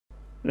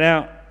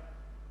Now,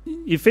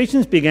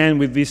 Ephesians began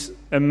with this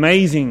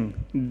amazing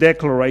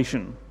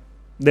declaration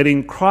that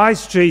in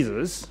Christ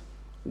Jesus,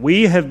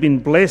 we have been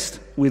blessed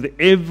with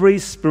every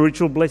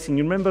spiritual blessing.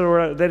 You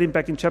remember that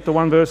back in chapter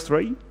 1, verse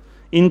 3?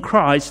 In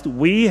Christ,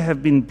 we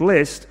have been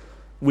blessed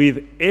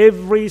with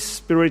every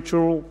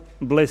spiritual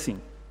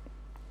blessing.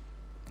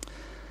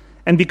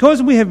 And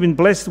because we have been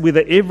blessed with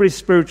every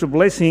spiritual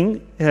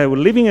blessing,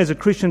 living as a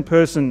Christian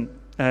person,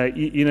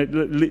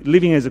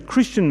 living as a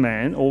Christian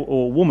man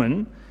or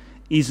woman,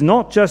 is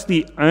not just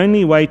the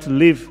only way to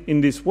live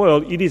in this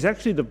world, it is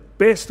actually the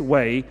best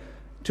way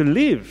to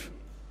live.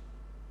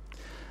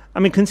 I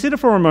mean, consider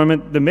for a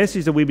moment the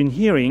message that we've been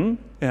hearing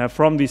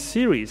from this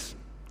series.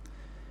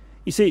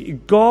 You see,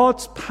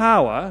 God's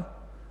power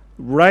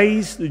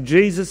raised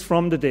Jesus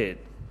from the dead.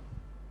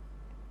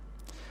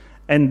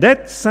 And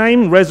that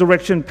same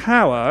resurrection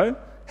power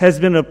has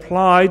been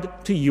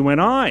applied to you and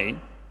I.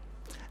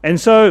 And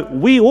so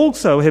we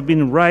also have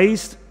been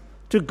raised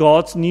to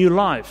God's new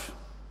life.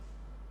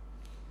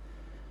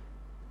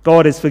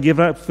 God has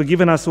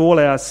forgiven us all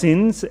our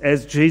sins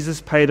as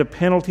Jesus paid a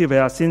penalty of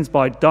our sins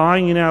by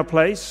dying in our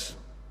place.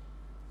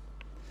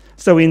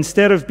 So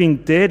instead of being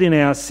dead in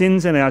our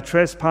sins and our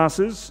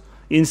trespasses,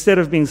 instead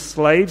of being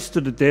slaves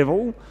to the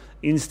devil,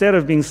 instead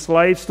of being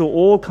slaves to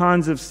all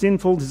kinds of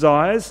sinful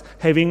desires,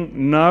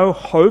 having no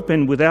hope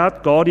and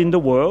without God in the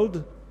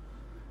world,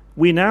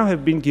 we now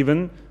have been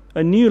given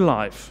a new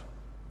life.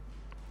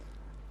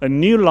 A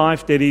new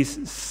life that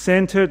is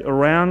centered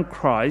around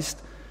Christ,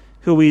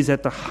 who is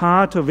at the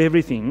heart of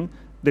everything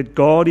that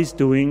God is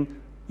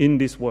doing in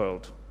this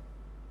world.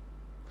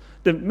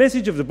 The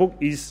message of the book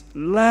is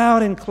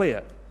loud and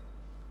clear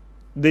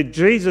that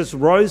Jesus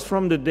rose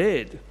from the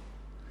dead,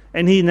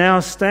 and he now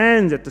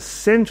stands at the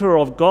center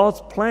of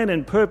God's plan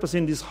and purpose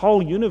in this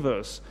whole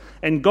universe.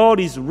 And God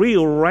is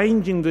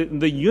rearranging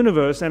the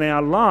universe and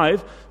our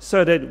life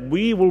so that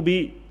we will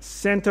be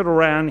centered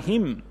around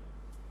him.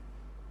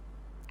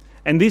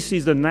 And this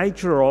is the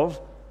nature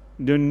of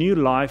the new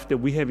life that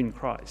we have in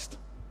Christ.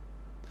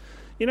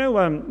 You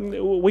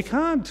know, we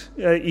can't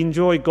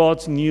enjoy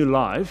God's new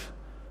life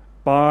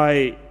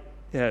by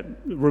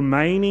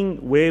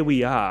remaining where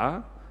we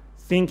are,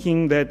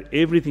 thinking that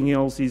everything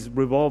else is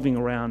revolving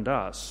around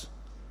us.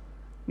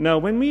 No,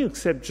 when we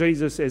accept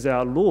Jesus as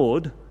our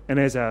Lord and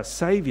as our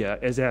Saviour,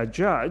 as our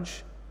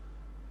Judge,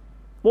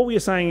 what we are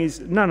saying is,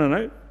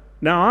 no.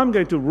 Now I'm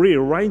going to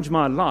rearrange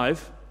my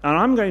life, and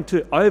I'm going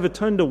to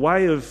overturn the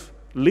way of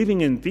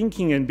living and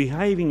thinking and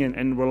behaving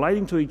and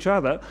relating to each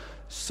other,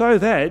 so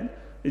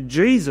that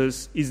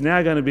Jesus is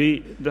now going to be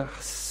the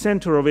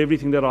centre of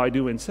everything that I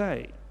do and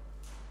say.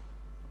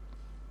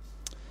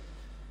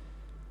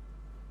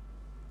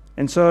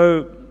 And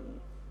so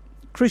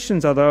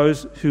Christians are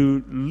those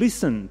who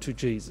listen to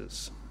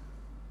Jesus.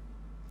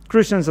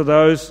 Christians are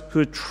those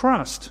who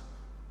trust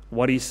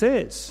what he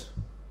says.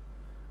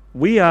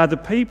 We are the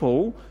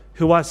people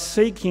who are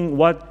seeking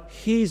what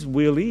his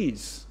will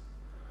is.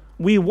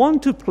 We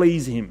want to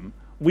please him.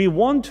 We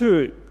want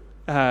to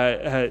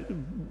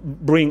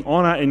bring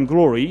honour and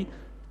glory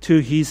to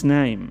his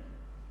name.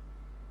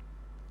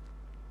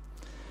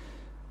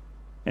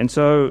 And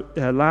so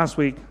last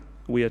week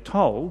we are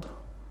told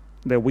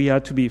that we are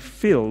to be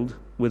filled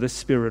with the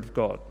Spirit of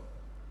God.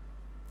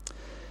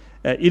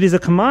 It is a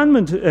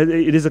commandment.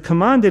 It is a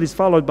command that is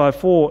followed by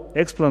 4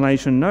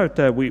 explanation note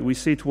that we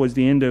see towards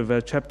the end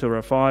of chapter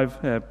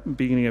 5,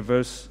 beginning of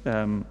verse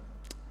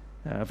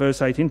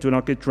 18. Do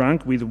not get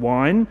drunk with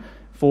wine,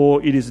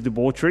 for it is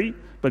debauchery,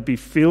 but be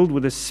filled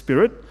with the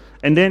Spirit.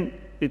 And then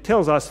it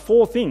tells us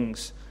 4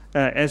 things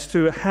as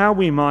to how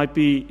we might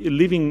be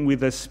living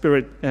with the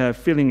Spirit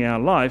filling our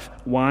life.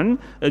 1,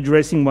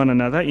 addressing one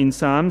another in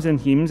psalms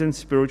and hymns and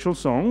spiritual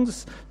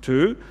songs.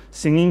 2,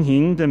 singing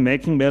hymns and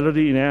making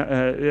melody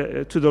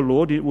to the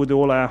Lord with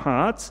all our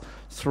hearts.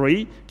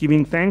 3,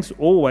 giving thanks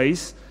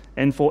always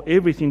and for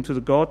everything to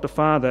the God the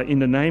Father in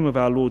the name of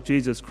our Lord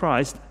Jesus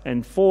Christ.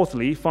 And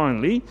 4thly,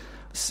 finally,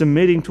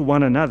 submitting to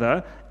one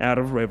another out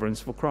of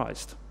reverence for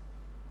Christ.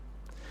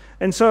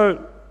 And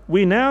so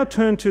we now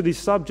turn to the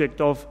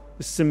subject of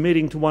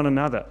submitting to one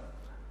another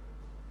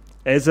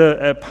as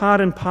a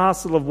part and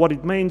parcel of what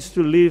it means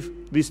to live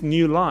this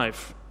new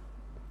life.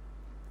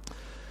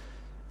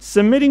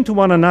 Submitting to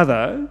one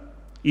another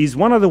is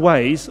one of the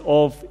ways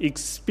of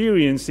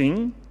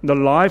experiencing the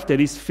life that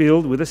is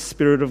filled with the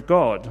Spirit of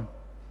God.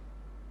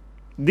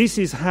 This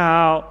is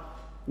how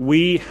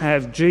we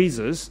have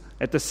Jesus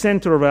at the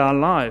center of our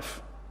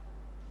life.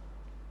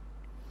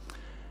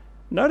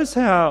 Notice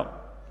how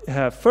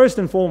first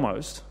and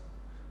foremost,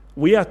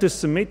 we are to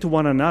submit to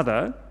one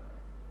another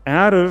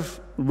out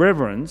of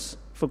reverence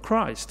for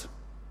Christ.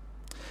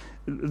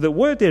 The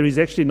word there is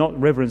actually not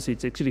reverence,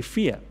 it's actually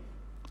fear,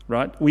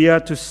 right? We are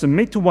to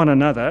submit to one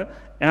another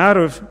out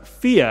of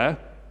fear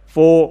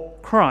for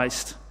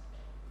Christ.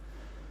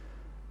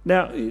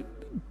 Now,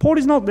 Paul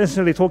is not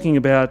necessarily talking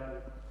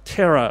about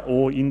terror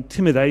or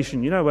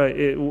intimidation. You know,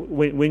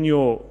 when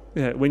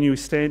you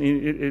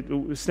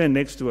stand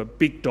next to a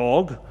big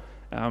dog,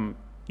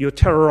 you're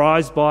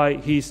terrorized by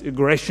his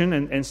aggression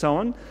and so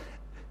on.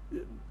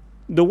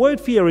 the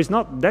word fear is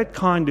not that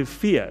kind of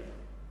fear,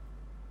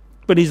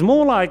 but is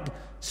more like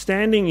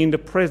standing in the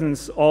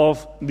presence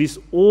of this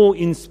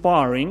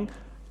awe-inspiring,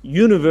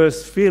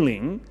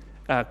 universe-filling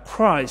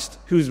Christ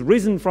who's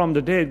risen from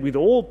the dead with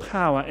all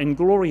power and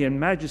glory and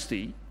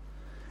majesty.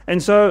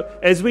 And so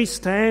as we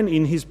stand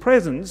in his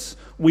presence,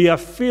 we are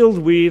filled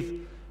with,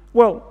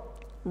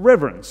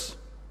 reverence.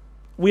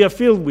 We are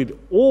filled with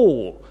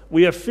awe.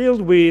 We are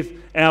filled with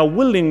our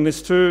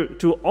willingness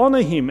to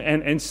honour him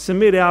and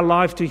submit our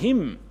life to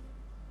him.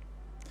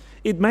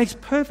 It makes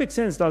perfect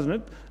sense, doesn't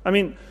it? I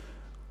mean,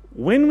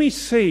 when we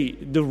see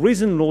the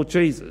risen Lord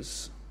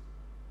Jesus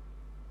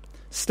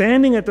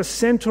standing at the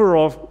centre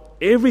of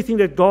everything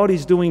that God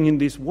is doing in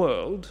this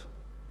world,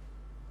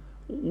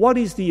 what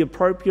is the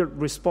appropriate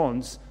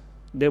response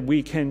that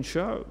we can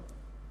show?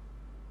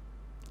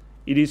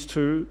 It is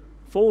to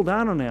fall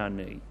down on our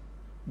knee,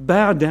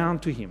 bow down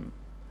to him,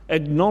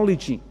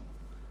 acknowledging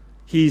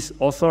his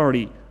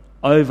authority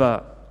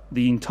over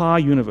the entire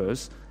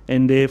universe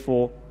and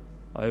therefore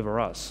over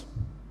us.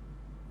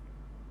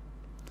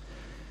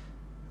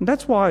 And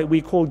that's why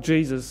we call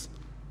Jesus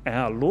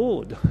our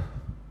Lord.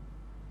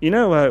 You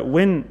know,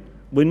 when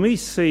we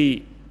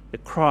see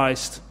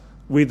Christ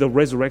with the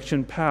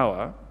resurrection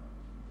power,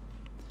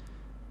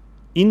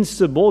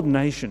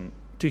 insubordination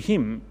to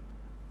him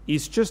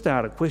is just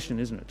out of question,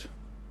 isn't it?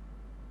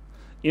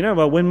 You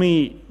know, when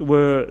we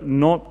were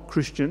not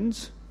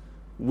Christians,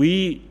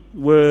 we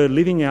were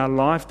living our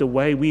life the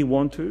way we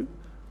want to.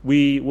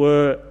 We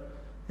were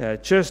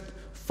just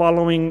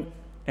following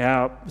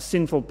our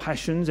sinful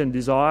passions and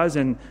desires,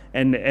 and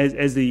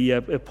as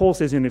Paul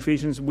says in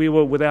Ephesians, we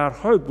were without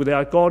hope,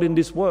 without God in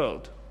this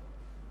world.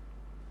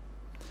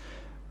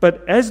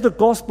 But as the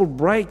gospel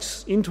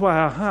breaks into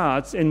our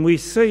hearts and we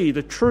see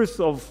the truth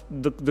of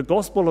the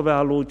gospel of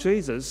our Lord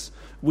Jesus,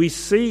 we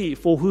see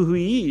for who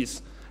he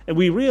is, and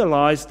we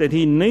realise that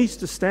he needs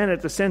to stand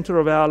at the centre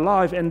of our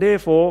life, and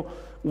therefore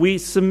we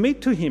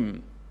submit to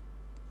him.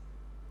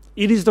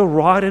 It is the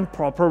right and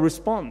proper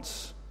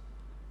response.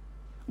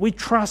 We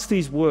trust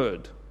his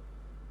word.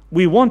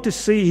 We want to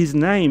see his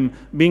name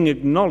being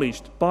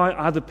acknowledged by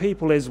other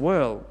people as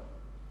well.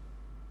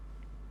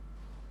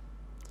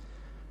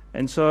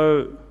 And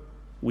so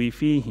we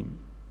fear him.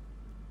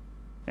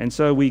 And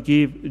so we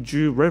give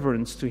due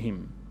reverence to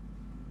him.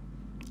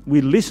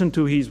 We listen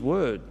to his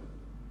word.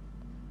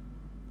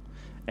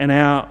 And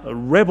our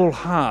rebel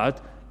heart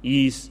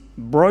is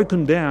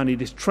broken down,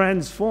 it is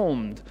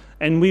transformed,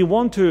 and we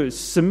want to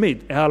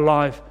submit our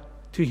life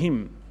to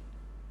him.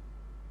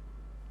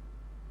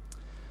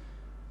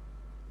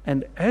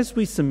 And as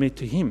we submit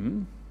to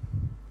him,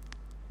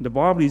 the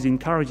Bible is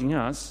encouraging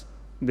us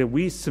that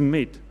we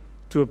submit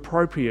to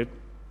appropriate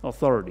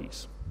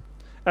authorities.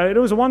 It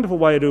was a wonderful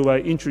way to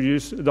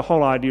introduce the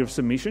whole idea of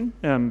submission.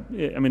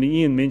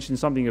 Ian mentioned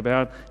something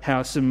about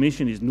how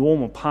submission is a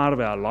normal part of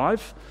our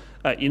life.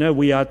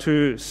 We are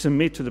to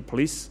submit to the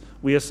police.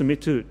 We are to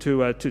submit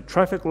to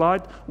traffic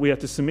light. We are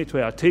to submit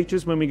to our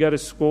teachers when we go to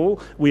school.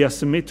 We are to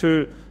submit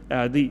to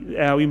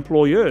our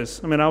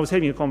employers. I was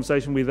having a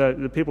conversation with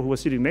the people who were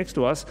sitting next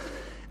to us.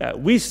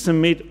 We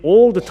submit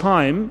all the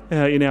time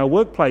in our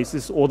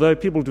workplaces, although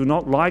people do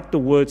not like the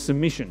word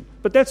submission.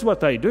 But that's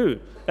what they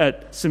do.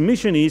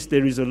 Submission is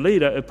there is a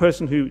leader, a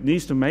person who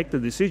needs to make the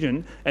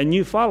decision, and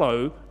you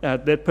follow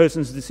that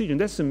person's decision.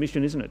 That's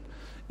submission, isn't it?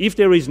 If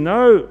there is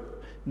no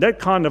that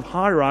kind of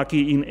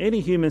hierarchy in any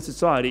human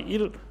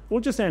society, we'll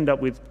just end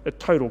up with a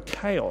total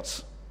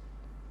chaos.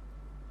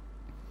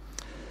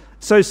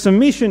 So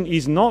submission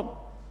is not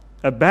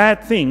a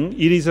bad thing.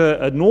 It is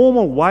a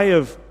normal way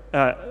of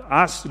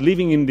us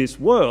living in this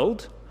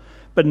world.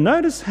 But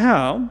notice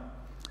how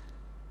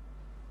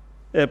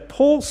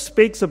Paul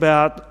speaks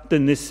about the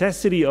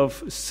necessity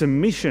of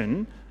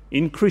submission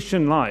in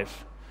Christian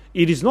life.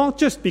 It is not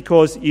just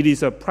because it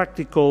is a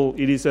practical,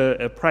 it is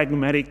a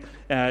pragmatic,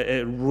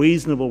 a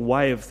reasonable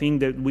way of thing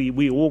that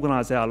we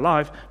organise our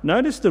life.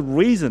 Notice the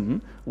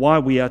reason why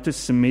we are to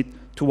submit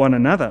to one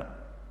another.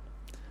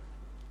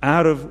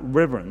 Out of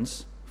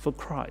reverence for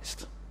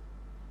Christ.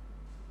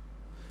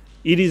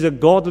 It is a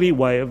godly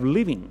way of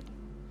living.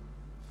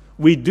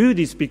 We do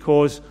this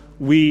because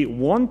we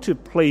want to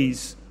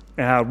please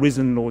our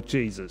risen Lord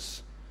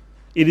Jesus.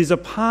 It is a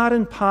part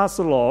and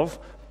parcel of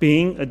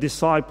being a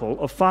disciple,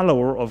 a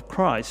follower of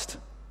Christ.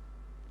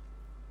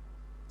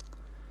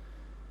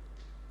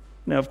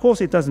 Now, of course,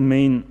 it doesn't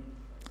mean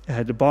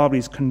the Bible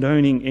is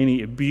condoning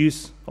any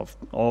abuse of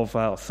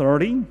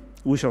authority.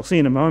 We shall see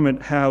in a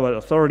moment how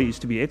authority is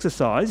to be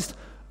exercised,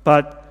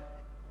 but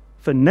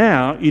for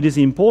now it is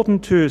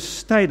important to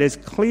state as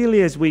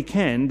clearly as we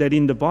can that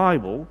in the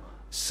Bible,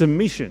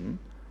 submission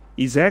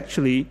is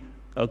actually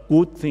a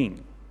good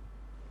thing.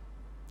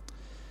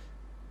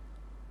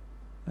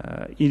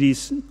 It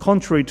is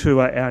contrary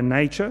to our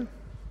nature,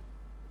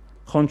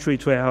 contrary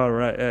to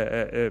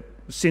our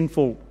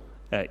sinful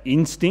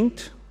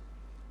instinct.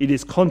 It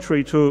is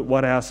contrary to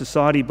what our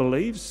society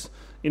believes.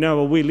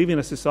 We live in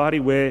a society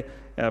where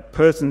a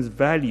person's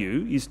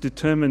value is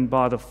determined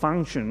by the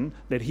function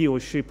that he or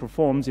she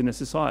performs in a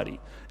society.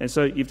 And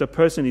so if the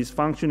person is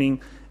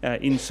functioning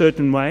in a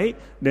certain way,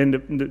 then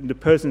the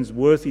person's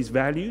worth is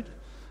valued.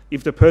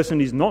 If the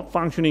person is not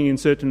functioning in a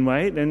certain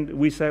way, then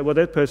we say, well,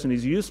 that person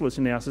is useless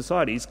in our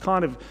society. It's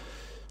kind of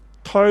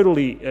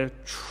totally a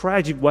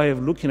tragic way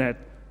of looking at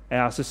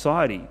our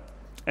society.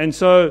 And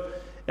so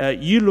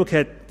you look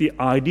at the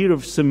idea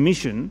of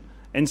submission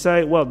and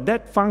say, well,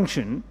 that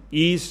function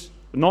is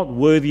not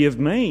worthy of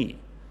me,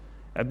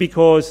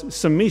 because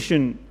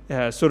submission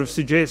sort of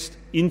suggests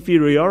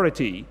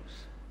inferiority.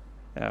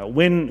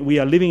 When we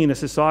are living in a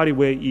society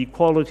where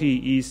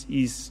equality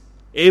is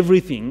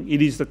everything,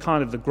 it is the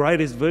kind of the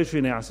greatest virtue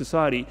in our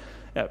society,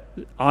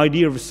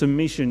 idea of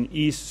submission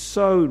is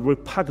so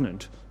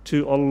repugnant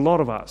to a lot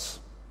of us.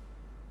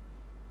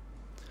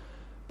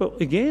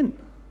 But again,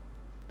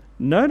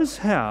 notice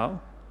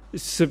how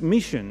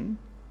submission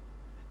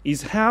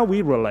is how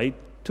we relate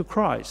to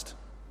Christ.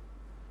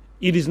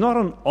 It is not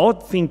an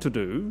odd thing to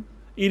do.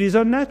 It is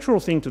a natural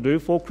thing to do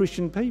for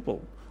Christian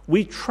people.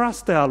 We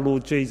trust our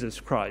Lord Jesus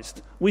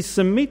Christ. We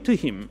submit to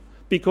him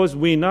because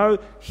we know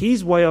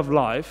his way of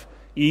life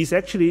is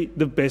actually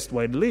the best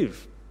way to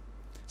live.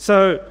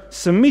 So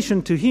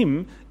submission to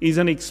him is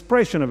an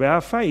expression of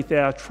our faith,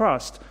 our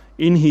trust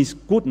in his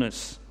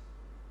goodness.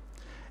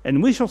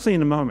 And we shall see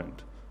in a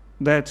moment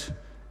that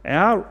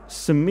our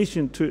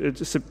submitting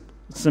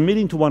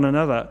to one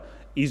another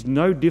is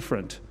no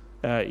different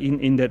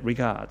in that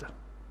regard.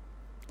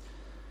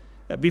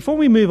 Before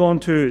we move on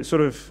to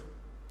sort of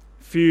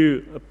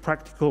few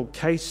practical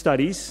case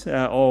studies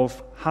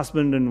of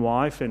husband and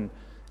wife and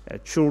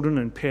children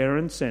and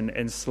parents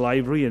and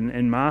slavery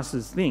and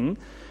master's thing,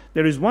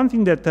 there is one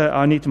thing that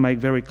I need to make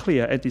very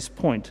clear at this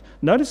point.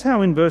 Notice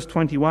how in verse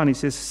 21 it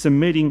says,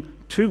 submitting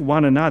to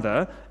one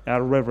another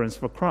out of reverence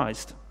for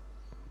Christ.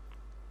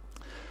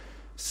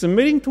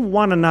 Submitting to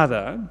one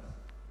another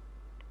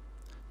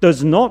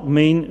does not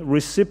mean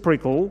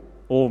reciprocal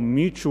or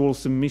mutual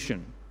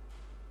submission.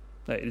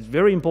 It's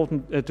very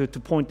important to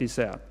point this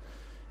out.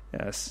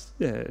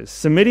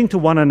 Submitting to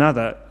one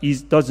another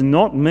does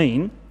not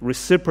mean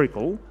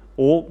reciprocal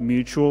or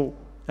mutual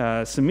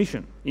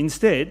submission.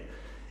 Instead,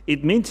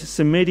 it means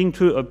submitting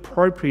to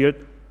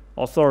appropriate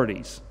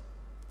authorities.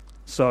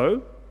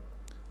 So,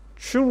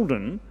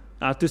 children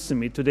are to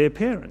submit to their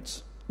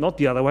parents, not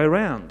the other way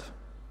around.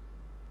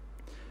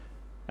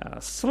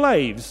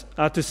 Slaves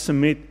are to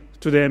submit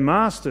to their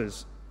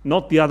masters,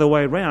 not the other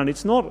way around.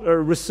 It's not a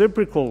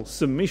reciprocal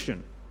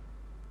submission.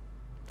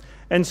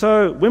 And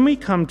so when we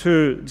come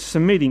to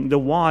submitting, the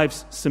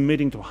wives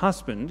submitting to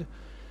husband,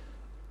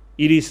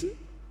 it is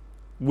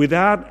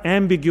without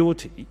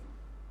ambiguity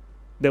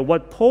that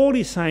what Paul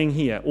is saying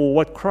here, or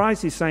what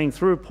Christ is saying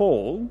through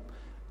Paul,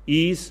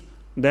 is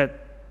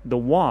that the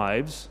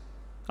wives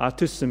are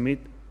to submit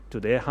to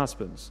their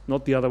husbands,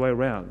 not the other way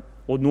around,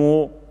 or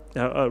nor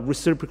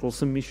reciprocal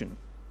submission.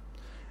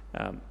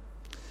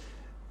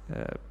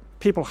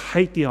 People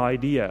hate the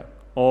idea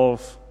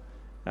of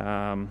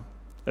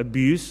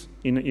abuse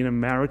in a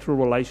marital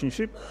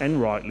relationship,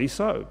 and rightly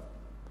so.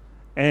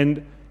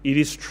 And it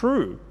is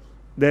true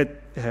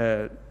that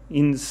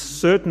in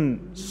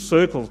certain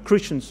circles,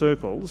 Christian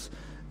circles,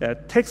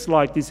 text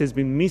like this has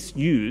been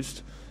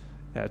misused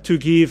to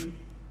give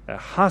a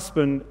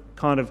husband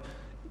kind of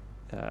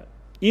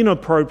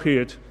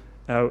inappropriate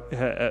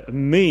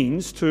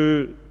means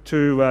to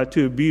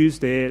abuse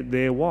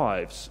their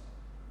wives.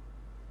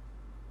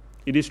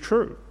 It is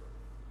true.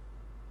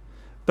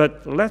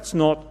 But let's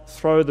not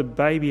throw the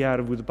baby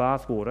out with the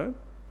bathwater.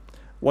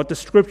 What the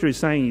Scripture is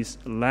saying is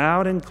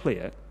loud and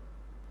clear.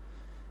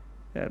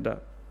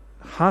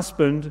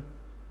 Husbands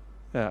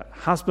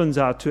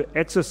are to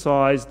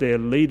exercise their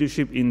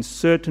leadership in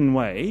certain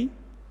way,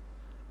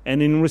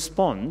 and in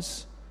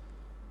response,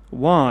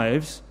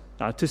 wives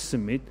are to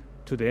submit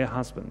to their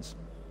husbands.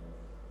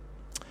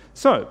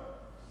 So,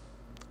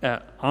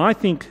 I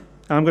think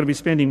I'm going to be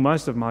spending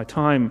most of my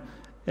time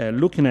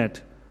looking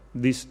at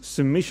this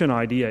submission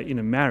idea in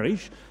a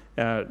marriage.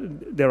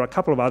 There are a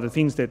couple of other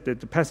things that the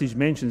passage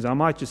mentions. I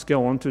might just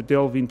go on to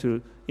delve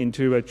into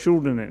a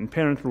children and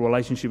parental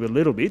relationship a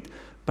little bit,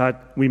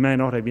 but we may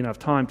not have enough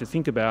time to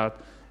think about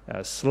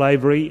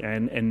slavery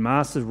and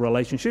master's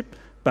relationship,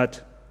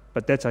 but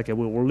that's okay.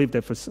 We'll leave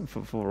that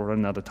for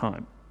another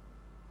time.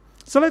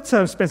 So let's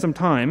spend some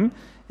time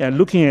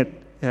looking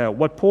at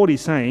what Paul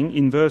is saying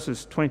in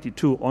verses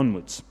 22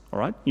 onwards. All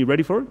right, you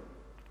ready for it?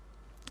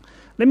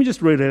 Let me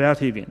just read it out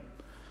here again.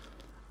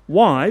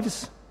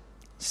 Wives,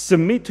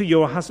 submit to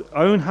your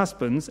own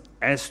husbands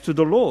as to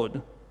the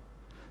Lord.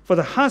 For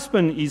the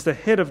husband is the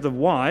head of the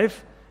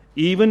wife,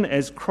 even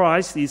as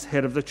Christ is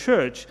head of the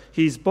church,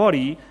 his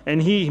body,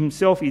 and he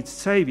himself its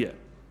Saviour.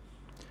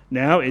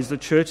 Now, as the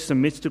church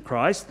submits to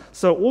Christ,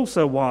 so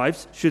also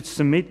wives should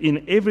submit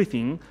in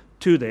everything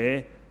to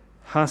their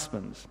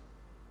husbands.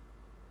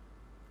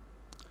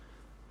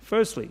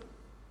 Firstly,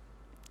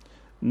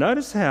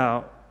 notice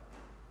how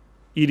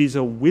it is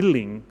a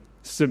willing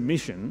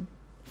submission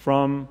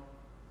from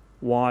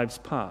wives'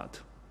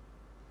 part.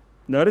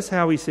 Notice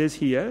how he says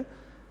here,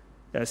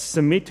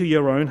 submit to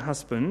your own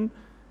husband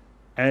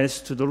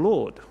as to the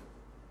Lord.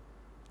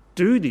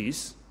 Do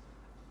this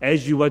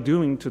as you are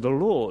doing to the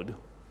Lord.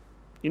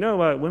 You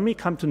know, when we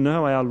come to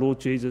know our Lord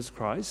Jesus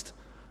Christ,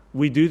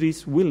 we do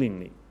this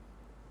willingly.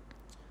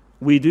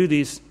 We do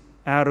this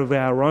out of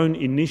our own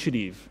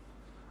initiative.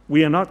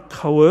 We are not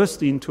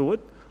coerced into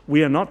it.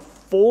 We are not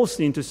forced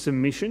into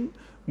submission.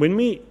 When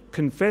we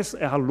confess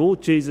our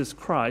Lord Jesus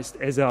Christ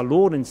as our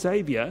Lord and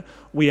Saviour,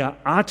 we are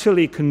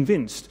utterly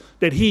convinced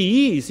that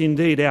He is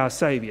indeed our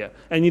Saviour,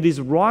 and it is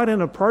right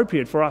and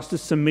appropriate for us to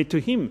submit to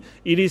Him.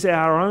 It is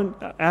out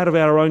of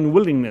our own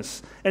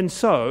willingness. And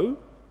so,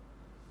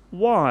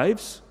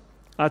 wives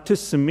are to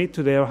submit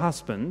to their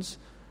husbands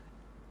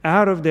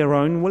out of their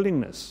own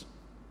willingness.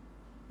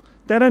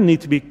 They don't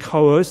need to be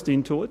coerced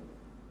into it.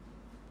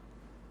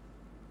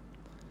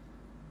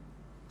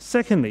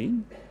 Secondly,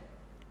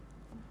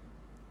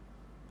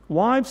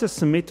 wives are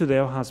submit to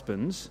their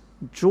husbands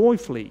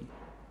joyfully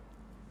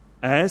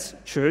as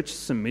church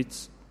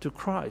submits to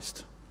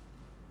Christ.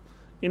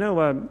 You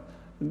know,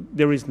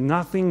 there is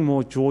nothing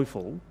more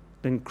joyful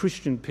than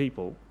Christian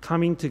people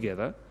coming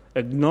together,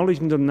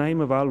 acknowledging the name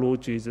of our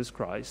Lord Jesus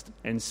Christ,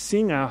 and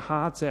sing our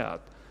hearts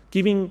out,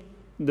 giving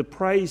the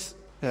praise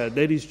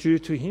that is due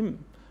to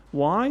Him.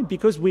 Why?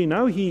 Because we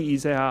know He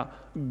is our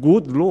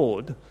good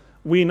Lord.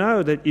 We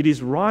know that it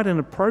is right and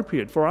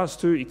appropriate for us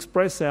to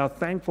express our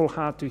thankful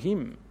heart to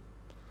Him.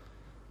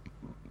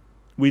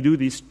 We do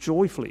this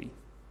joyfully.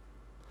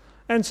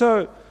 And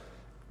so,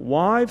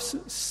 wives'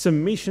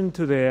 submission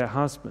to their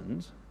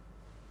husbands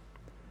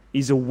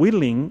is a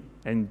willing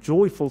and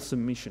joyful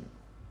submission.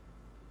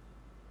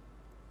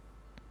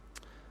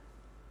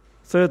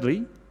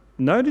 Thirdly,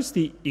 notice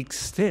the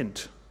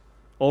extent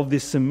of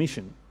this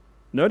submission.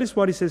 Notice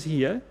what he says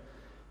here.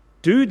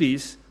 Do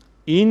this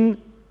in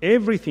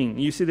everything.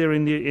 You see there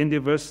in the end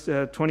of verse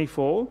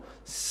 24.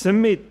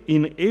 Submit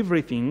in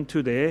everything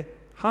to their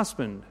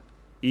husband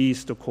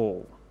is the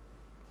call.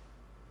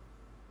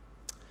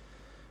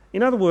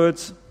 In other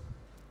words,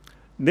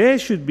 there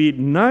should be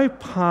no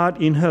part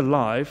in her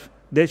life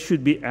that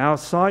should be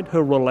outside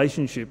her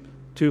relationship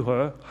to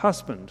her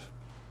husband.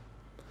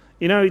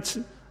 You know,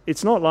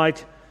 it's not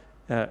like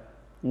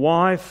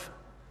wife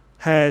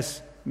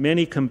has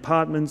many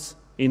compartments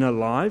in her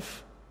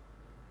life,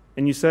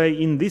 and you say,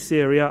 in this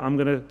area, I'm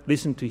going to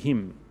listen to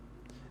him.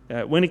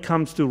 When it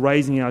comes to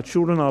raising our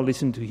children, I'll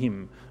listen to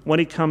him. When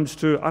it comes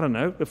to,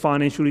 the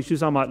financial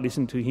issues, I might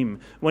listen to him.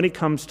 When it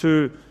comes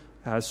to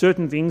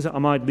certain things, I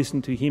might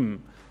listen to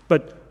him.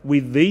 But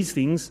with these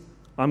things,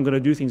 I'm going to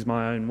do things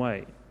my own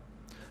way.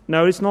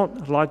 No, it's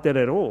not like that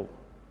at all.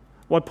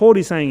 What Paul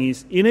is saying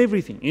is, in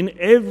everything, in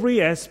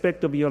every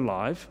aspect of your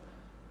life,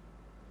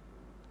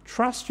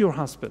 trust your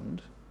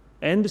husband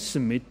and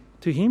submit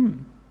to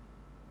him.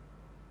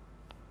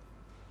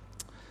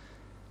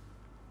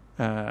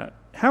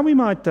 How we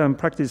might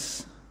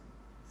practice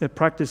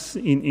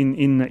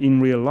in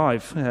real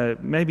life,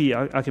 maybe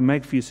I can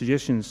make a few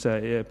suggestions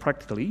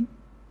practically.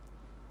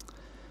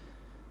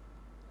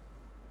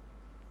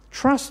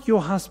 Trust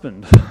your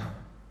husband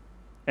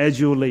as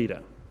your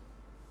leader.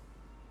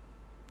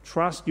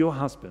 Trust your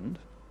husband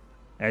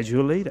as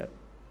your leader.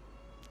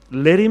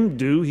 Let him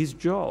do his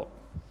job.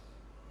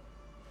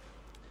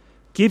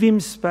 Give him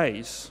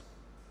space.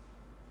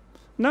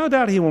 No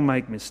doubt he will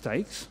make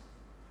mistakes.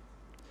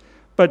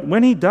 But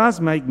when he does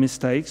make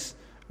mistakes,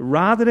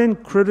 rather than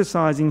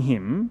criticizing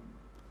him,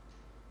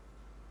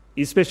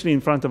 especially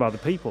in front of other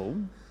people,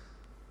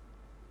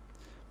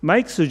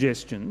 make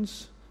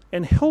suggestions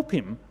and help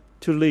him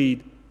to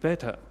lead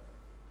better.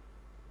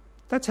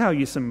 That's how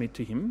you submit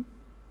to him.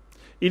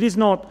 It is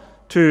not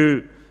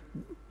to,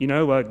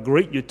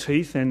 grit your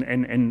teeth and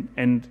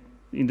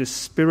in the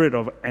spirit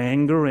of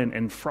anger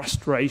and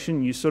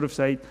frustration, you sort of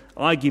say,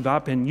 I give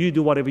up and you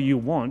do whatever you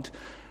want.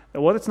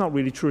 Well, that's not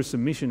really true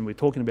submission we're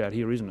talking about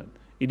here, isn't it?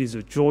 It is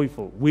a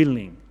joyful,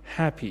 willing,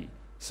 happy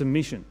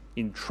submission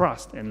in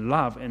trust and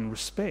love and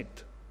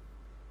respect.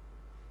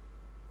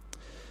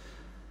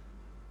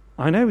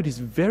 I know it is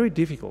very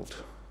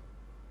difficult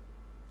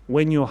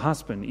when your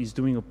husband is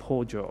doing a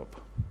poor job.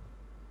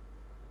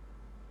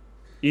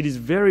 It is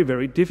very,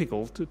 very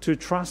difficult to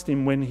trust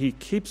him when he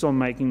keeps on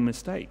making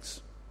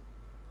mistakes.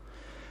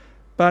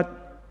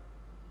 But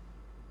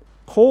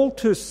call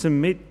to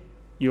submit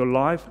your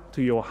life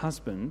to your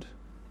husband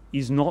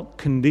is not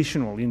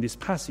conditional in this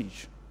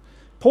passage.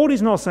 Paul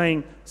is not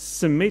saying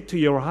submit to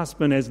your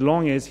husband as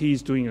long as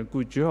he's doing a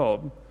good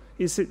job.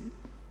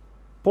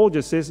 Paul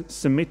just says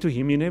submit to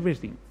him in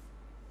everything.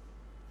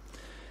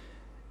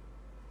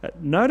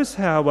 Notice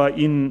how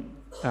in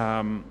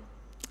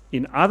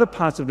other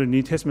parts of the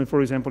New Testament,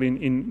 for example,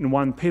 in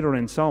 1 Peter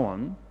and so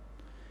on,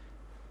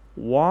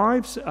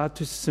 wives are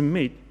to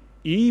submit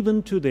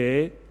even to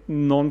their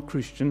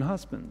non-Christian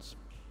husbands.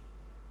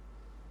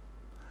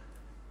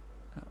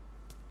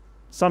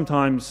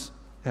 Sometimes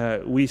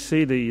we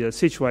see the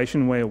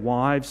situation where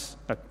wives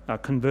are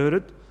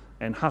converted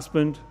and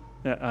husbands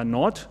are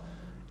not,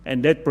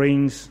 And that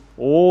brings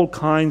all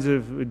kinds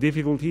of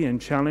difficulty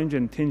and challenge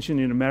and tension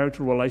in a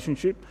marital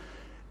relationship.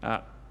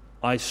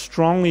 I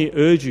strongly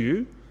urge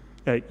you,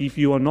 if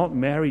you are not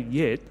married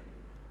yet,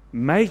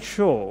 make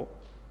sure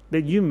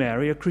that you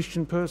marry a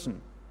Christian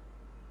person.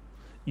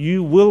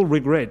 You will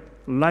regret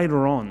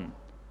later on.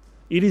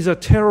 It is a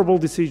terrible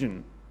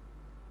decision.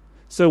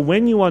 So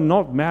when you are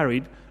not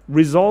married,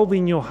 resolve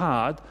in your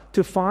heart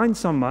to find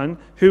someone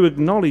who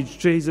acknowledges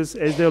Jesus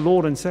as their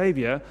Lord and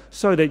Saviour,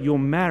 so that your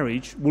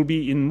marriage will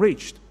be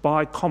enriched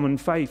by common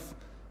faith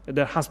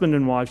that husband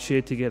and wife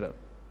share together.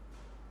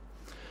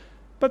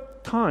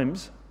 But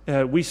times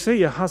we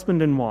see a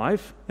husband and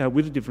wife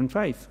with a different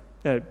faith.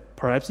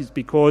 Perhaps it's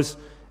because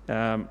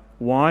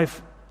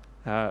wife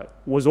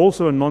was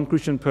also a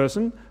non-Christian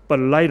person, but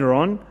later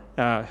on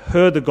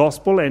heard the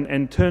gospel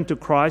and turned to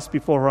Christ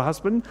before her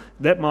husband.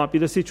 That might be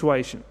the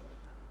situation.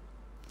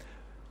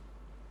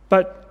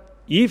 But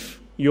if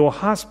your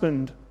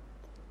husband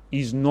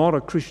is not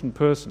a Christian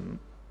person,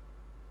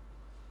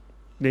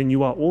 then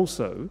you are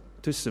also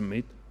to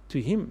submit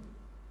to him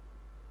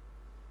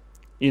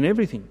in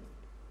everything.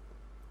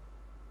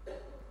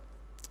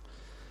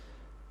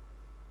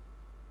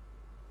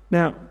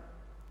 Now,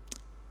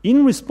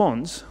 in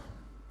response,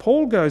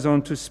 Paul goes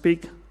on to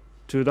speak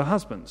to the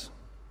husbands.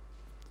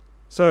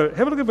 So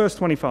have a look at verse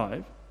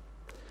 25.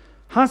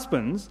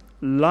 Husbands,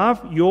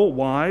 love your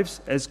wives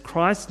as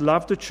Christ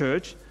loved the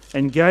church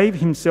and gave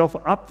himself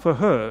up for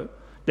her,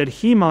 that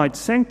he might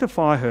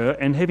sanctify her,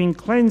 and having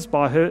cleansed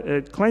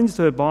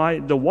her by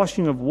the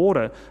washing of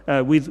water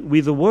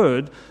with the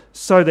word,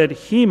 so that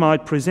he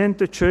might present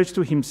the church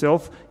to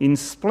himself in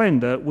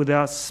splendour,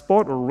 without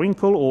spot or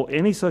wrinkle or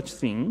any such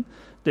thing,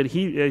 that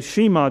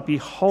she might be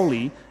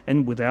holy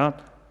and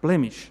without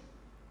blemish.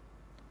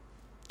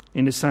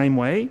 In the same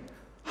way,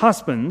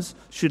 husbands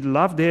should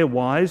love their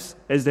wives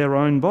as their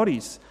own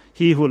bodies.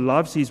 He who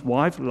loves his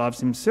wife loves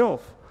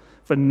himself.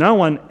 For no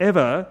one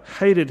ever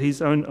hated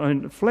his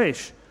own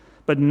flesh,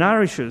 but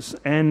nourishes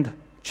and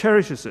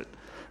cherishes it,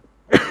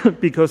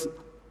 because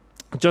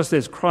just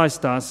as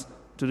Christ does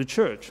to the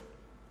church.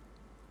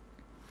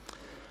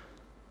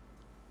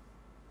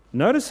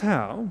 Notice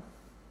how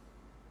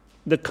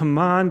the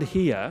command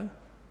here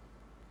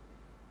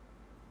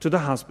to the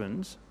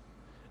husbands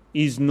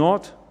is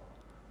not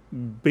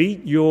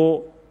beat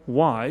your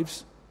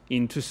wives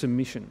into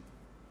submission.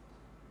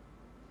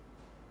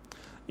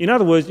 In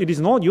other words, it is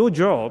not your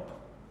job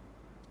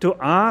to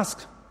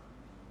ask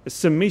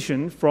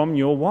submission from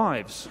your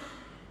wives.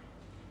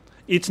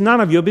 It's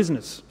none of your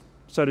business,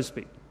 so to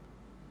speak.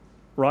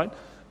 Right?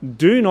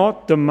 Do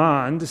not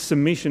demand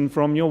submission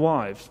from your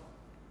wives.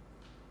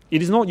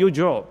 It is not your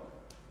job.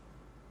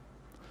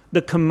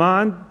 The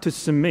command to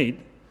submit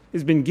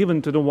has been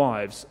given to the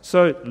wives,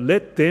 so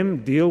let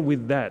them deal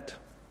with that.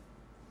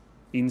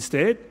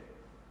 Instead,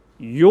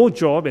 your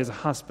job as a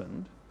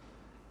husband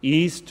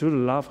is to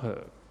love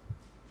her,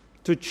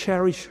 to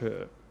cherish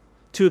her,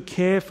 to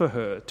care for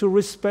her, to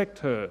respect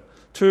her,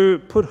 to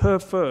put her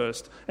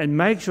first and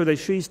make sure that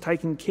she's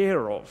taken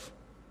care of.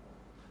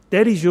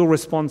 That is your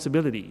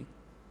responsibility.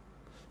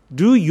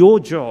 Do your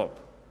job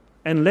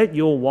and let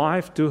your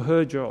wife do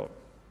her job.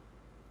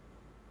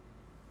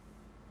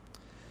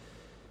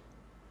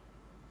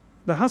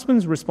 The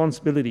husband's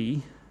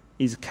responsibility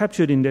is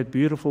captured in that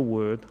beautiful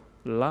word,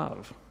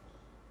 love.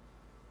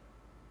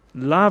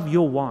 Love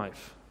your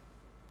wife.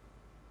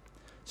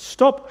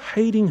 Stop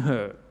hating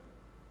her.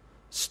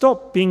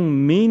 Stop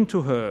being mean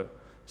to her.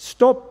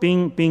 Stop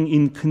being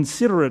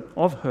inconsiderate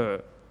of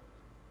her,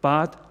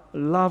 but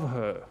love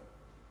her.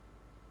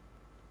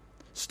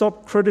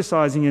 Stop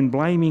criticizing and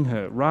blaming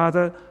her.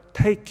 Rather,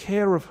 take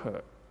care of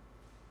her.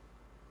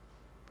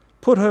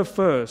 Put her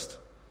first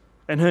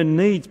and her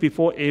needs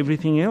before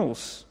everything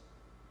else.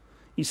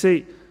 You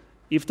see,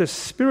 if the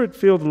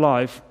Spirit-filled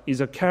life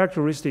is a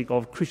characteristic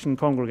of Christian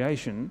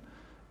congregation,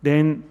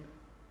 then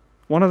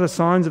one of the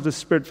signs of the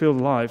Spirit-filled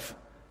life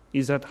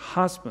is that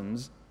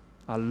husbands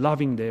are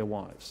loving their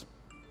wives.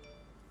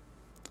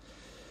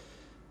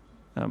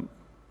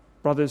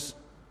 Brothers,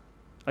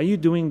 are you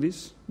doing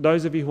this?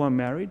 Those of you who are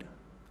married,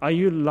 are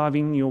you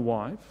loving your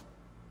wife?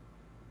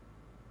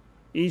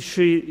 Is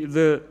she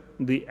the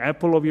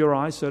apple of your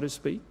eye, so to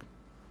speak?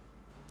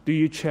 Do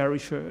you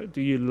cherish her?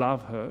 Do you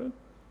love her?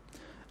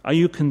 Are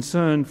you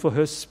concerned for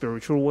her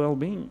spiritual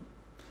well-being?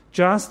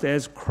 Just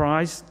as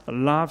Christ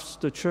loves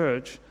the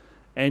church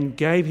and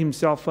gave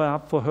himself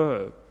up for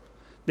her,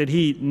 that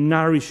he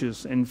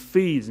nourishes and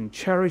feeds and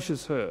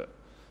cherishes her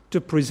to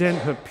present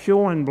her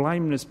pure and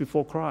blameless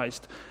before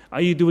Christ.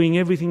 Are you doing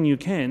everything you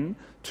can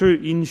to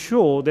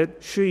ensure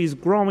that she is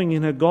growing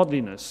in her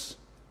godliness?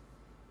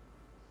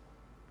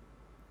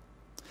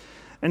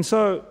 And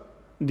so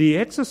the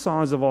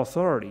exercise of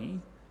authority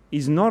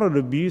is not an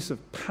abuse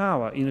of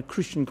power in a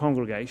Christian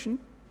congregation.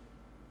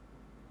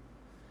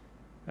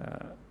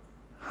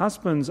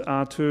 Husbands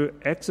are to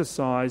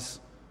exercise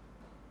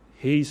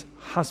his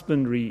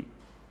husbandry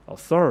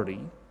authority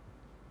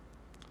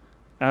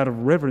out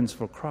of reverence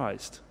for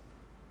Christ,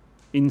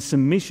 in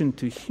submission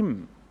to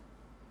him,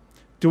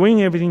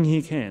 doing everything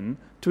he can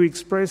to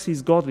express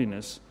his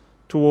godliness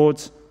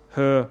towards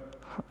his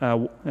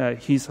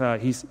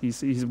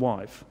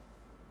wife.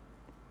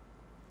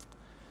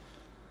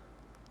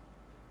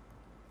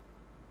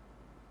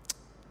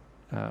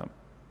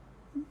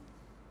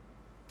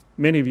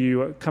 Many of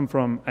you come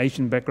from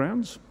Asian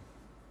backgrounds,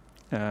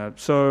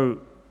 so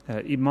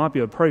it might be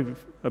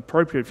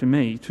appropriate for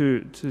me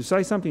to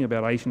say something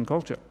about Asian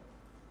culture.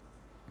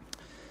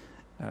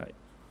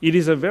 It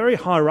is a very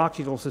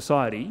hierarchical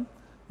society,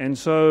 and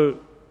so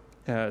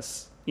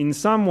in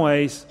some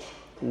ways,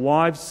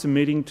 wives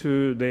submitting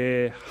to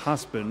their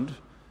husband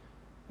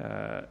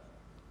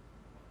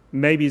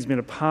maybe has been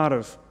a part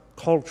of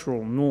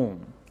cultural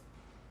norm.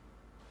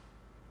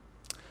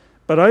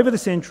 But over the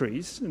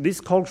centuries, this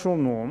cultural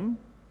norm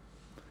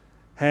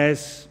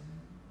has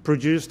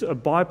produced a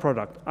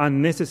byproduct,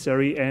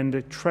 unnecessary and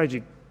a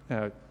tragic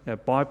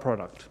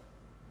byproduct,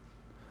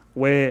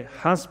 where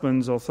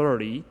husband's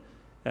authority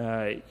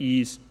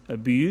is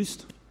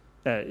abused.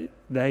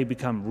 They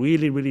become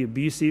really, really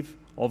abusive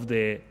of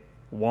their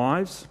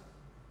wives,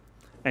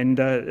 and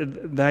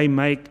they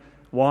make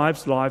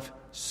wives' life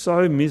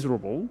so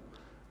miserable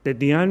that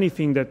the only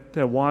thing that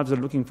their wives are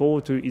looking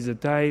forward to is a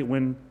day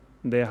when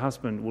their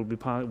husband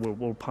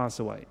will pass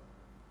away.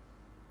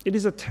 It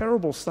is a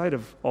terrible state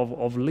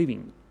of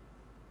living.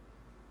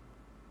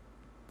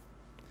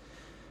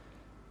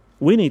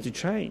 We need to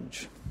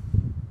change.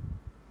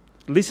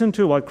 Listen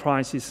to what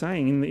Christ is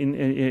saying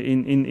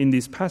in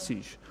this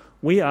passage.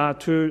 We are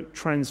to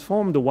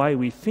transform the way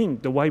we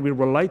think, the way we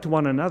relate to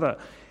one another.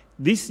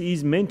 This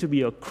is meant to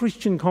be a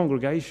Christian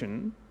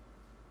congregation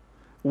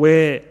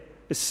where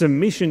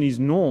submission is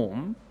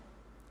norm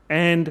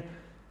and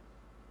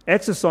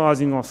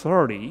exercising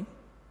authority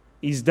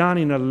is done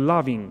in a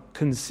loving,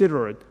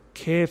 considerate,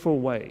 careful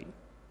way.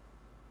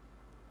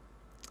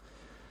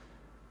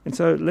 And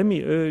so let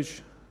me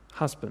urge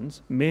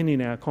husbands, men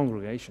in our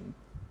congregation,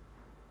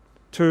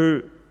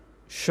 to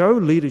show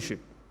leadership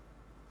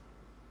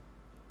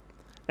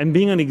and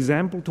being an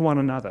example to one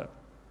another,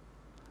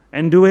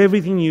 and do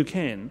everything you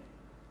can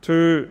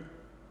to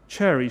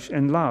cherish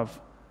and love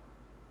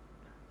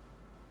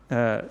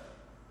the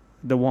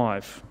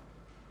wife.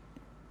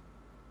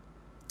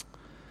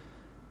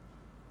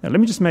 Now, let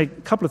me just make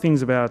a couple of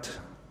things about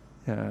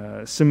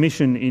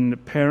submission in the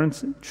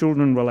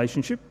parents-children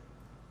relationship.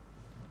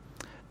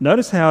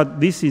 Notice how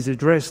this is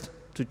addressed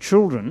to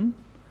children,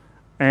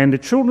 and the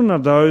children are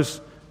those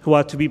who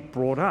are to be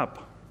brought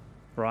up,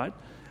 right?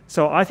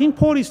 So I think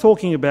Paul is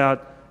talking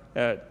about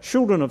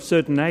children of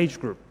certain age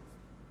group.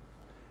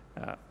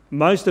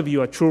 Most of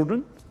you are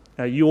children.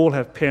 You all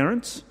have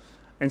parents.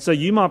 And so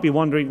you might be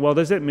wondering, well,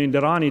 does that mean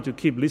that I need to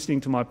keep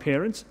listening to my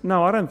parents?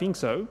 No, I don't think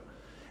so.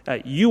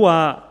 You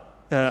are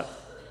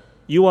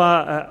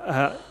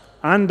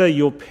under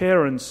your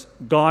parents'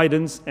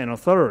 guidance and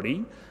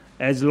authority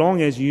as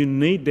long as you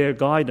need their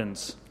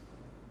guidance.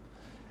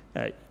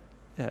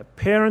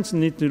 Parents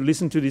need to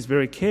listen to this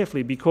very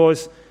carefully,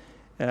 because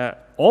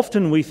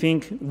often we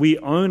think we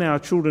own our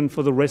children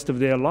for the rest of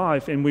their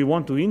life and we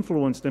want to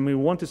influence them, we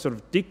want to sort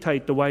of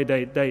dictate the way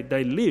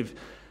they live.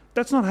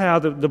 That's not how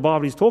the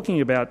Bible is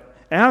talking about.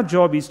 Our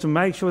job is to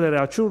make sure that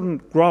our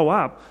children grow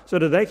up so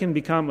that they can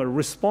become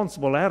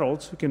responsible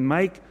adults who can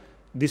make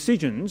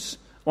decisions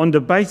on the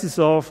basis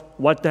of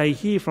what they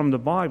hear from the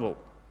Bible.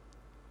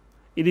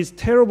 It is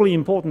terribly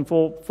important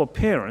for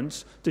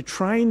parents to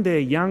train their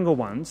younger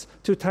ones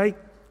to take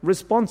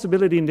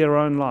responsibility in their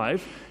own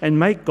life and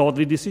make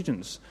godly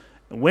decisions.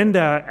 When they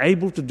are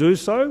able to do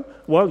so,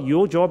 well,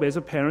 your job as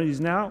a parent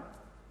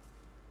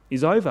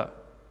is over.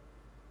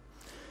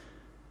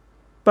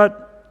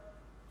 But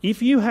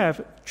if you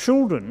have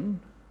children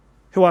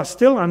who are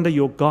still under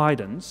your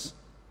guidance,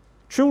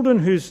 children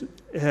whose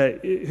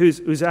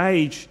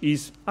age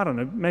is, I don't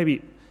know,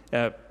 maybe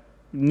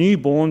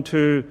newborn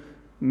to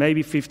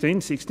maybe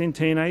 15, 16,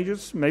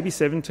 teenagers, maybe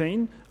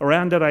 17,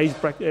 around that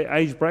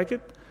age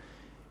bracket,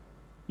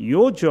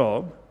 your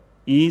job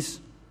is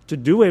to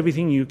do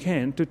everything you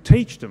can to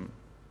teach them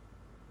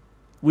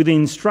with the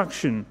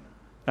instruction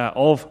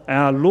of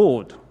our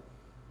Lord.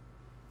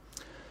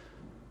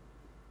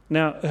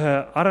 Now,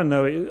 I don't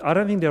know, I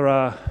don't think there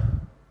are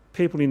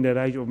people in that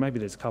age, or maybe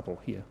there's a couple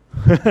here.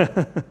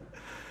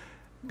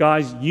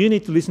 Guys, you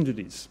need to listen to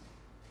this,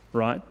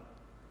 right?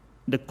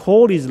 The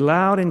call is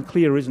loud and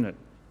clear, isn't it?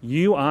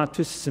 You are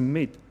to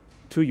submit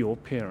to your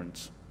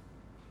parents.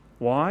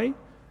 Why?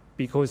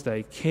 Because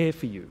they care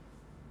for you.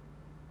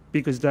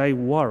 Because they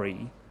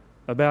worry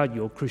about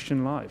your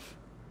Christian life.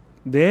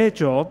 Their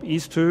job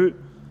is to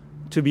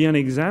be an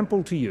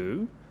example to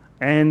you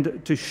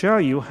and to show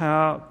you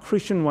how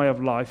Christian way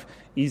of life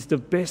is the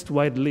best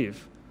way to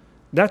live.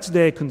 That's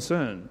their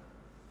concern.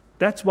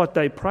 That's what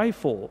they pray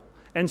for.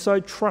 And so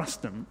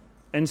trust them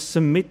and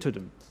submit to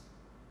them.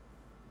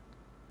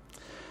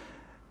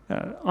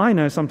 I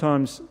know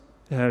sometimes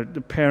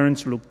the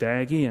parents look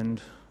daggy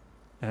and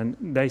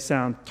they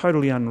sound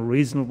totally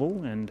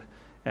unreasonable, and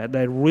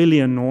they're really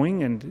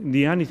annoying, and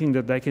the only thing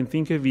that they can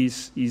think of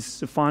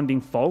is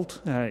finding fault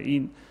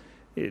in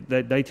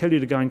They tell you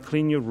to go and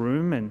clean your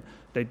room, and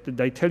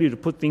they tell you to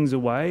put things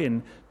away,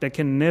 and they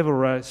can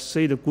never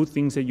see the good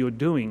things that you're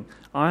doing.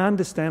 I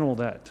understand all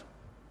that.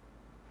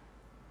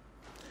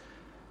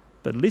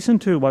 But listen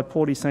to what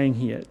Paul is saying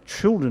here.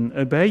 Children,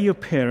 obey your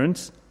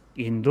parents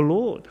in the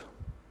Lord.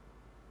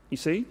 You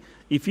see,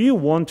 if you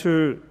want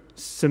to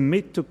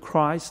submit to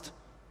Christ's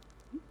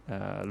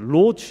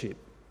lordship,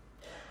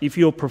 if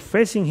you're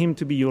professing him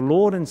to be your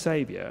Lord and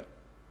Saviour,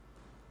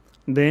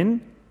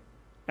 then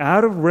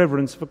out of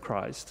reverence for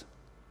Christ,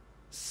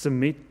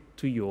 submit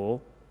to your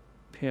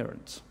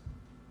parents.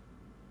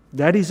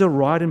 That is a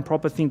right and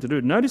proper thing to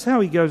do. Notice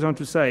how he goes on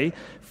to say,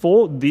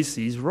 for this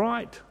is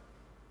right.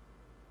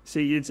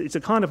 See, it's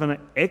a kind of an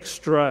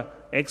extra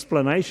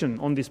explanation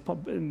on this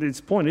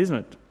point, isn't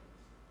it?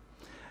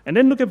 And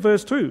then look at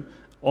verse 2.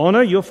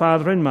 Honour your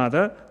father and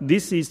mother.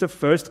 This is the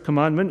first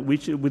commandment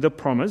which with a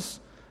promise,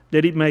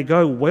 that it may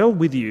go well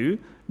with you,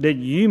 that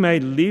you may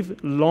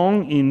live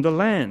long in the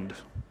land.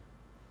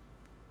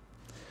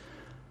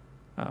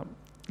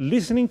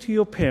 Listening to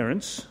your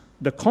parents,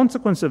 the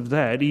consequence of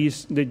that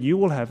is that you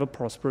will have a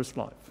prosperous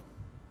life.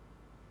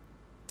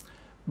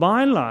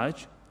 By and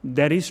large,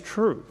 that is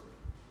true.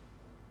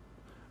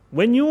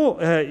 When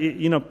you're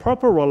in a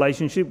proper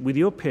relationship with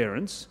your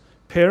parents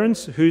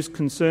whose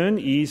concern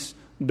is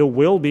the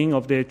well-being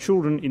of their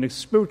children in a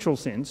spiritual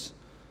sense,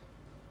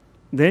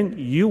 then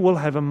you will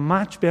have a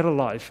much better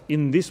life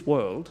in this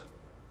world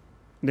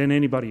than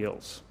anybody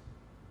else.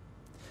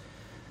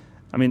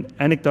 I mean,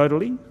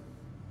 anecdotally,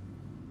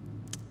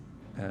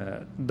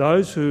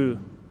 those who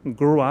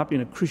grew up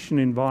in a Christian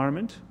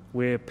environment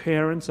where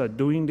parents are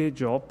doing their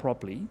job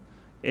properly,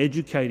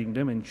 educating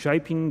them and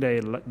shaping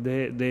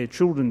their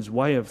children's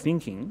way of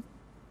thinking,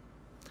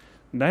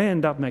 they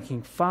end up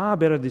making far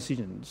better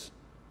decisions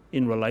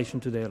in relation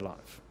to their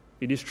life.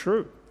 It is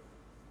true.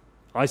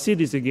 I see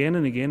this again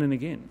and again and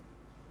again.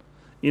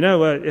 You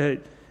know,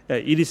 it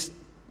is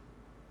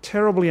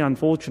terribly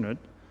unfortunate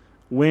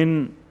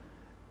when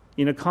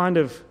in a kind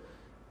of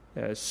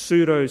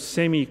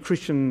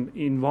pseudo-semi-Christian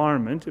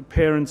environment,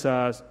 parents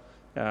are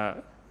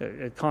a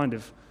kind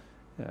of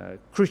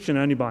Christian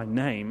only by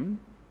name,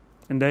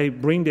 and they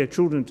bring their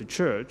children to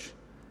church,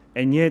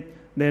 and yet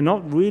they're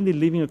not really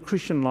living a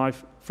Christian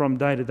life from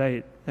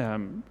day-to-day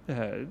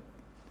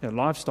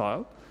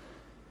lifestyle.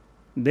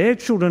 Their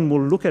children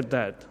will look at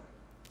that,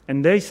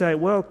 and they say,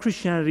 well,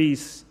 Christianity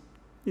is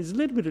a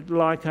little bit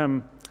like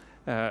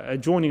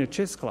joining a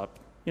chess club.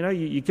 You know,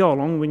 you go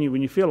along when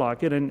you feel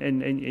like it,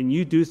 and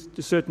you do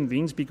certain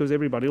things because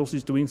everybody else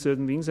is doing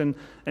certain things, and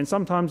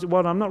sometimes,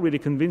 well, I'm not really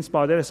convinced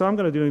by that, so I'm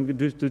going to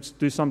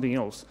do something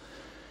else.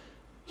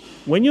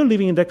 When you're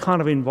living in that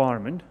kind of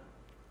environment,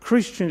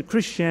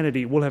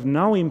 Christianity will have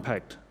no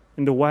impact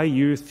in the way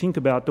you think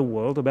about the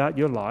world, about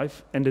your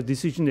life, and the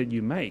decision that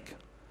you make.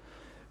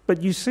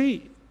 But you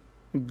see,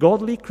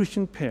 godly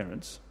Christian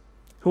parents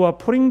who are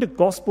putting the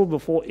gospel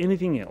before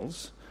anything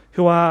else,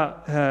 who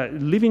are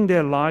living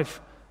their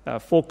life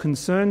for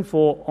concern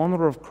for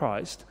honour of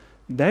Christ,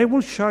 they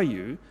will show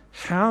you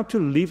how to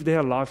live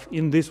their life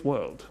in this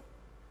world.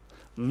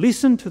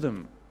 Listen to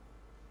them.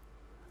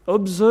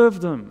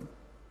 Observe them.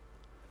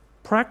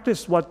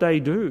 Practice what they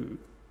do.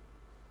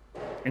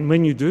 And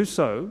when you do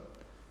so,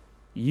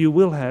 you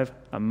will have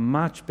a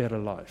much better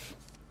life.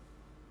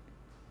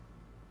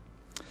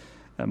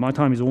 My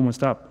time is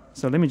almost up,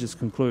 so let me just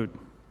conclude.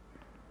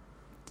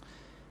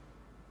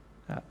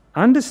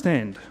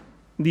 Understand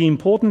the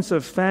importance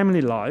of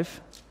family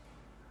life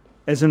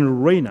as an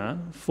arena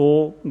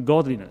for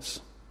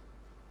godliness.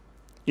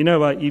 You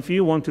know, if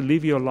you want to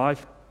live your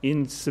life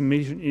in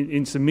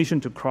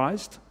submission to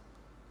Christ,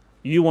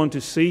 you want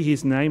to see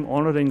his name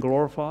honoured and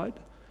glorified,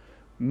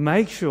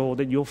 make sure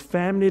that your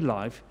family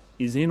life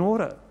is in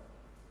order.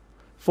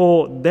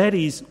 For that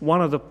is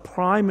one of the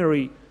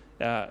primary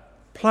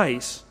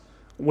place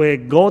where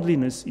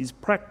godliness is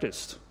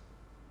practiced.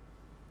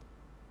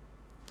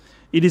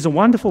 It is a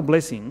wonderful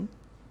blessing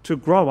to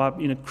grow up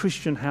in a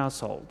Christian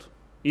household.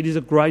 It is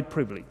a great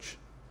privilege.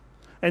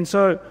 And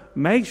so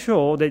make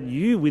sure that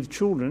you, with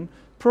children,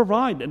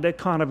 provide that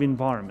kind of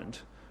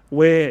environment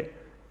where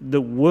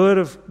the Word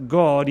of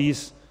God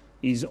is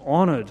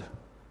honoured,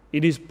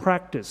 it is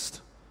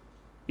practiced,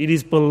 it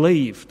is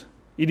believed,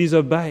 it is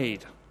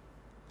obeyed.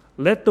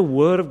 Let the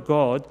Word of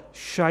God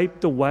shape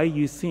the way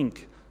you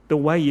think, the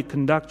way you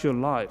conduct your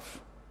life.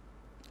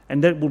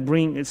 And that will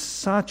bring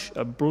such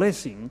a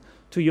blessing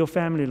to your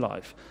family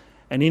life.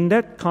 And in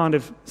that kind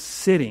of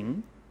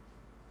setting,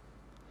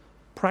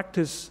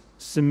 practice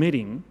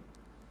submitting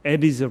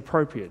as is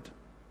appropriate.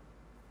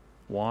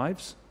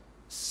 Wives,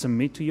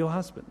 submit to your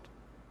husband.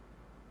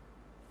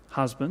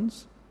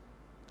 Husbands,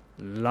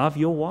 love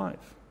your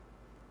wife.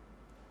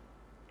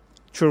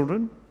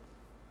 Children,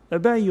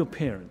 obey your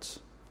parents.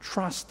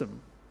 Trust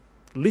them.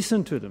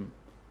 Listen to them.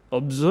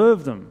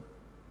 Observe them.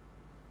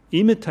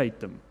 Imitate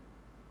them.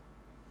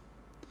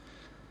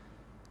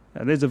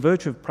 There's a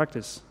virtue of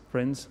practice,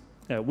 friends.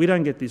 We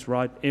don't get this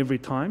right every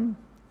time.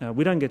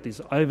 We don't get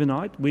this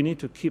overnight. We need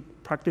to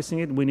keep practicing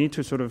it. We need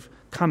to sort of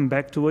come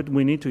back to it.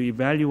 We need to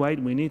evaluate.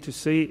 We need to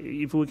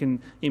see if we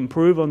can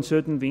improve on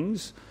certain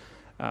things.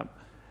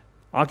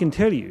 I can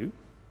tell you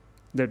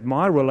that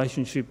my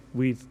relationship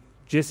with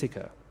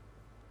Jessica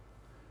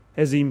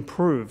has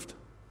improved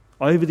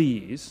over the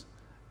years,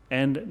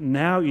 and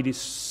now it is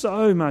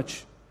so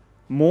much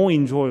more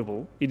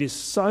enjoyable. It is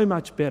so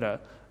much better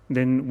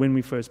than when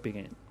we first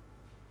began.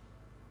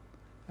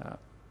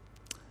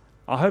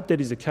 I hope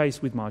that is the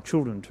case with my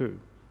children too,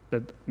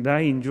 that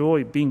they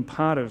enjoy being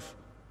part of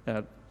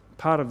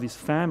this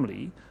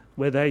family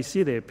where they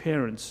see their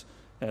parents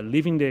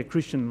living their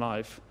Christian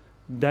life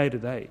day to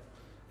day.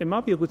 It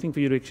might be a good thing for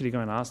you to actually go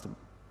and ask them,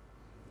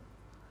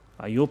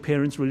 are your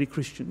parents really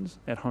Christians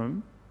at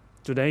home?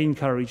 Do they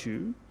encourage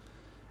you?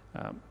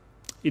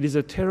 It is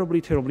a terribly,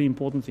 terribly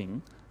important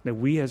thing that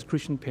we as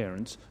Christian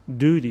parents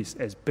do this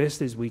as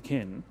best as we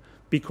can,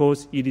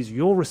 because it is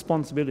your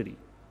responsibility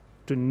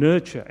to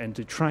nurture and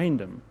to train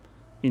them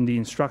in the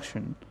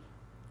instruction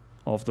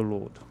of the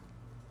Lord.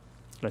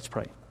 Let's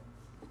pray.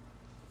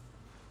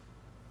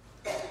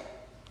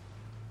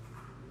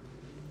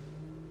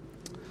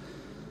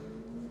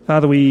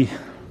 Father, we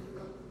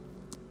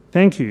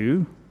thank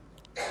you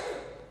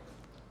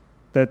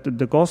that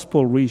the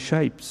gospel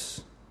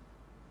reshapes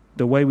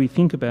the way we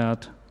think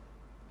about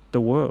the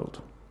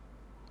world.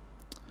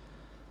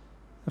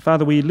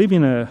 Father, we live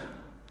in a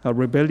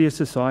rebellious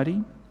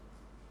society,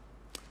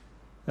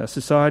 a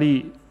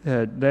society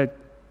that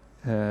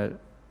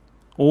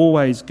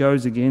always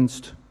goes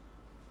against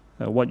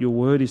what your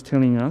word is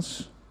telling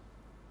us.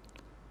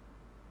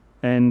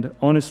 And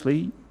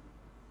honestly,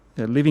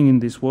 living in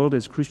this world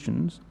as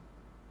Christians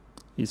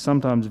is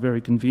sometimes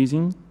very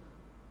confusing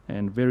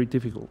and very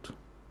difficult.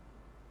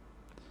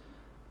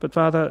 But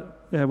Father,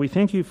 we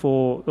thank you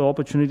for the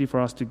opportunity for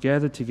us to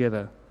gather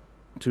together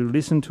to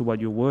listen to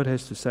what your word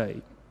has to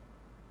say.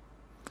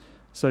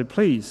 So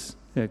please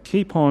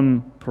keep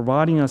on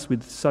providing us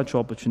with such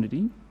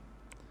opportunity,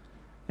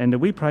 and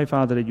we pray,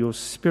 Father, that your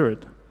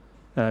Spirit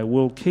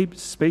will keep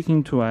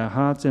speaking to our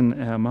hearts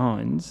and our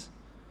minds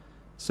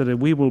so that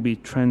we will be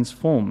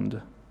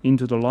transformed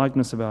into the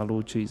likeness of our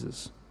Lord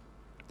Jesus.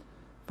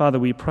 Father,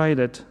 we pray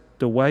that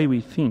the way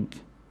we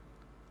think,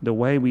 the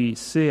way we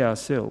see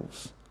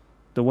ourselves,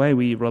 the way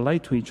we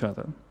relate to each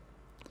other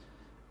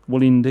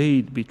will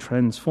indeed be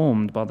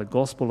transformed by the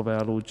gospel of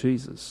our Lord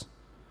Jesus,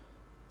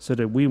 so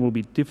that we will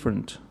be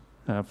different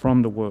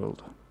from the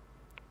world.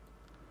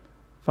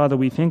 Father,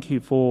 we thank you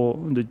for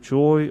the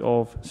joy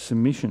of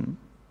submission,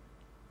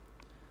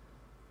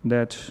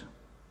 that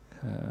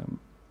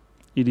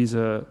it is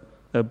a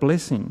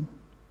blessing.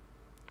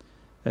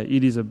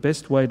 It is a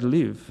best way to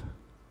live,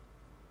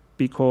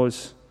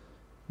 because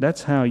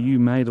that's how you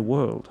made the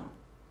world.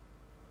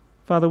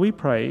 Father, we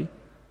pray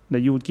that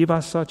you would give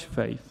us such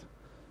faith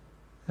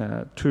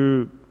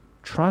to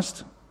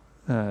trust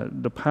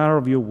the power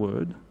of your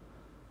word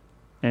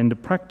and to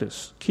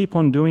practice, keep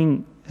on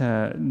doing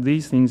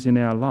these things in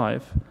our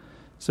life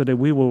so that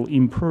we will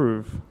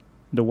improve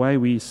the way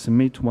we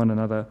submit to one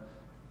another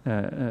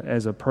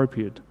as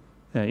appropriate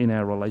in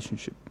our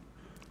relationship.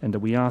 And that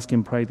we ask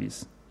and pray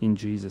this in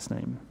Jesus'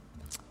 name.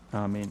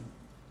 Amen.